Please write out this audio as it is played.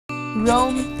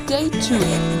Rome Day 2.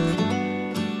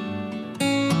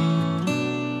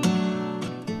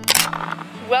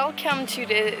 Welcome to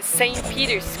the St.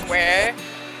 Peter's Square.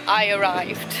 I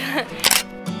arrived.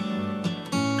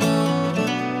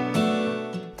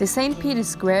 The St. Peter's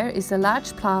Square is a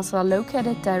large plaza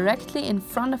located directly in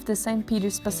front of the St.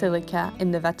 Peter's Basilica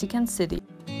in the Vatican City.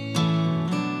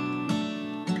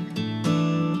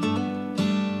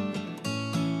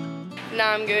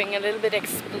 Now I'm going a little bit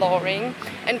exploring,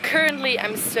 and currently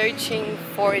I'm searching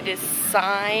for this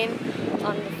sign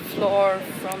on the floor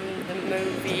from the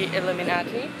movie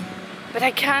Illuminati, but I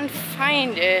can't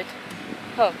find it.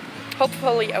 Oh,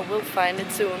 hopefully I will find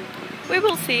it soon. We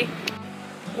will see.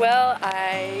 Well,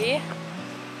 I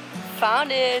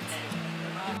found it.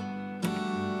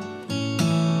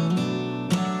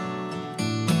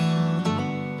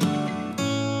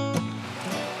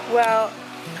 Well,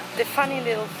 the funny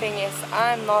little thing is,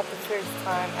 I'm not the first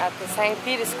time at the St.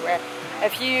 Peter's Square. A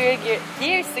few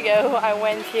years ago I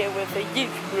went here with a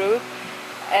youth group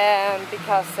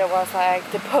because there was like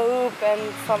the Pope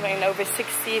and something over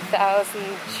 60,000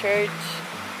 church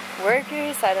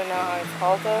workers, I don't know how it's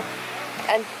called though.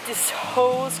 And this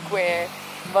whole square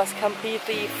was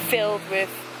completely filled with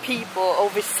people,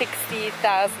 over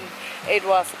 60,000. It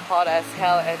was hot as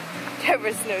hell and there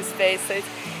was no space, so it's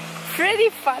pretty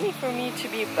funny for me to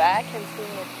be back and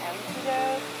seeing it empty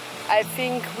though. I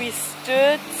think we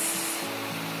stood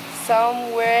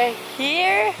somewhere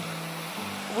here.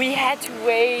 We had to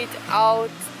wait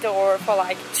outdoor for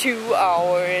like 2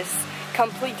 hours,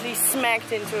 completely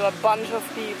smacked into a bunch of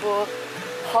people,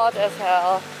 hot as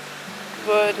hell.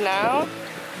 But now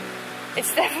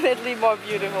it's definitely more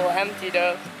beautiful empty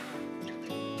though.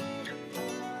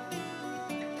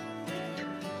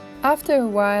 After a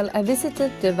while I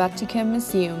visited the Vatican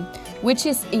Museum, which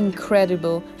is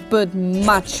incredible but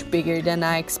much bigger than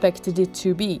I expected it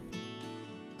to be.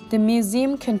 The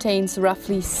museum contains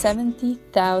roughly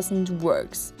 70,000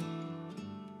 works.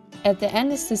 At the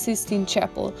end is the Sistine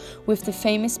Chapel with the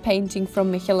famous painting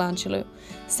from Michelangelo.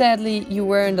 Sadly, you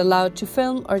weren't allowed to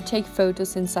film or take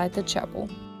photos inside the chapel.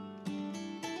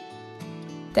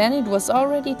 Then it was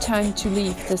already time to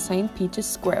leave the St. Peter's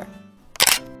Square.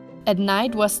 At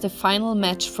night was the final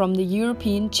match from the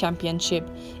European Championship,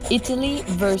 Italy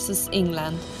versus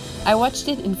England. I watched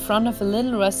it in front of a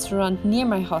little restaurant near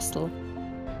my hostel.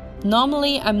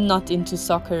 Normally I'm not into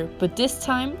soccer, but this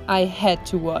time I had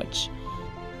to watch.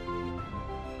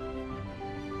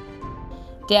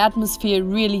 The atmosphere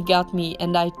really got me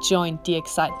and I joined the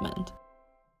excitement.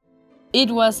 It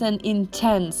was an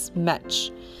intense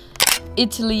match.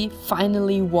 Italy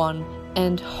finally won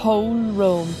and whole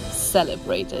Rome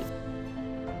celebrated.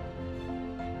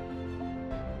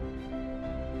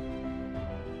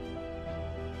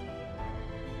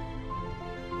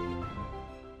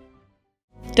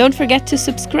 Don't forget to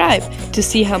subscribe to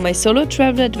see how my solo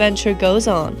travel adventure goes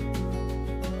on.